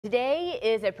Today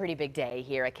is a pretty big day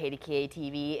here at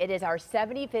KDKA-TV. It is our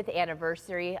 75th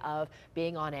anniversary of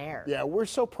being on air. Yeah, we're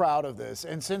so proud of this.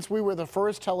 And since we were the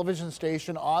first television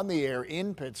station on the air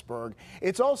in Pittsburgh,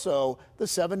 it's also the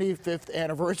 75th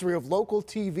anniversary of local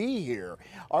TV here.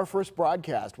 Our first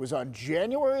broadcast was on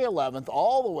January 11th,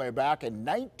 all the way back in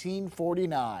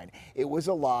 1949. It was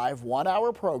a live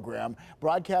one-hour program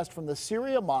broadcast from the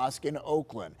Syria Mosque in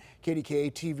Oakland.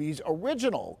 KDKA-TV's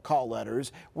original call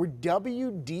letters were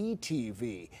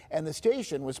WDTV, and the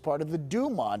station was part of the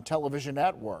Dumont television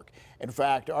network. In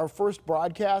fact, our first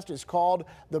broadcast is called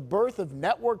The Birth of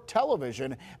Network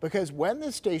Television because when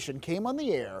the station came on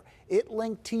the air, it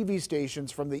linked TV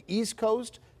stations from the East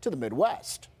Coast to the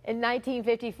Midwest. In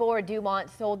 1954, Dumont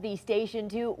sold the station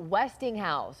to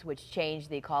Westinghouse, which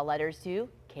changed the call letters to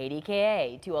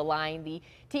KDKA to align the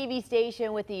TV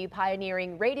station with the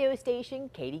pioneering radio station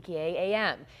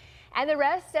KDKA-AM. And the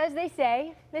rest, as they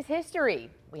say, is history.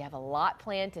 We have a lot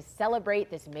planned to celebrate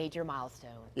this major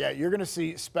milestone. Yeah, you're going to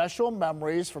see special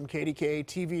memories from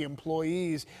KDKA-TV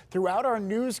employees throughout our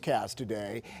newscast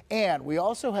today. And we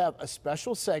also have a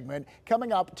special segment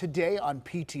coming up today on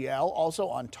PTL, also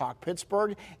on Talk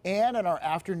Pittsburgh, and in our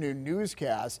afternoon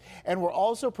newscast. And we're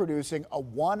also producing a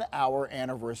one-hour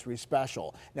anniversary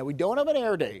special. Now, we don't have an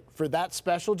air date for that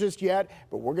special just yet,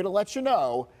 but we're going to let you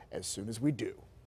know as soon as we do.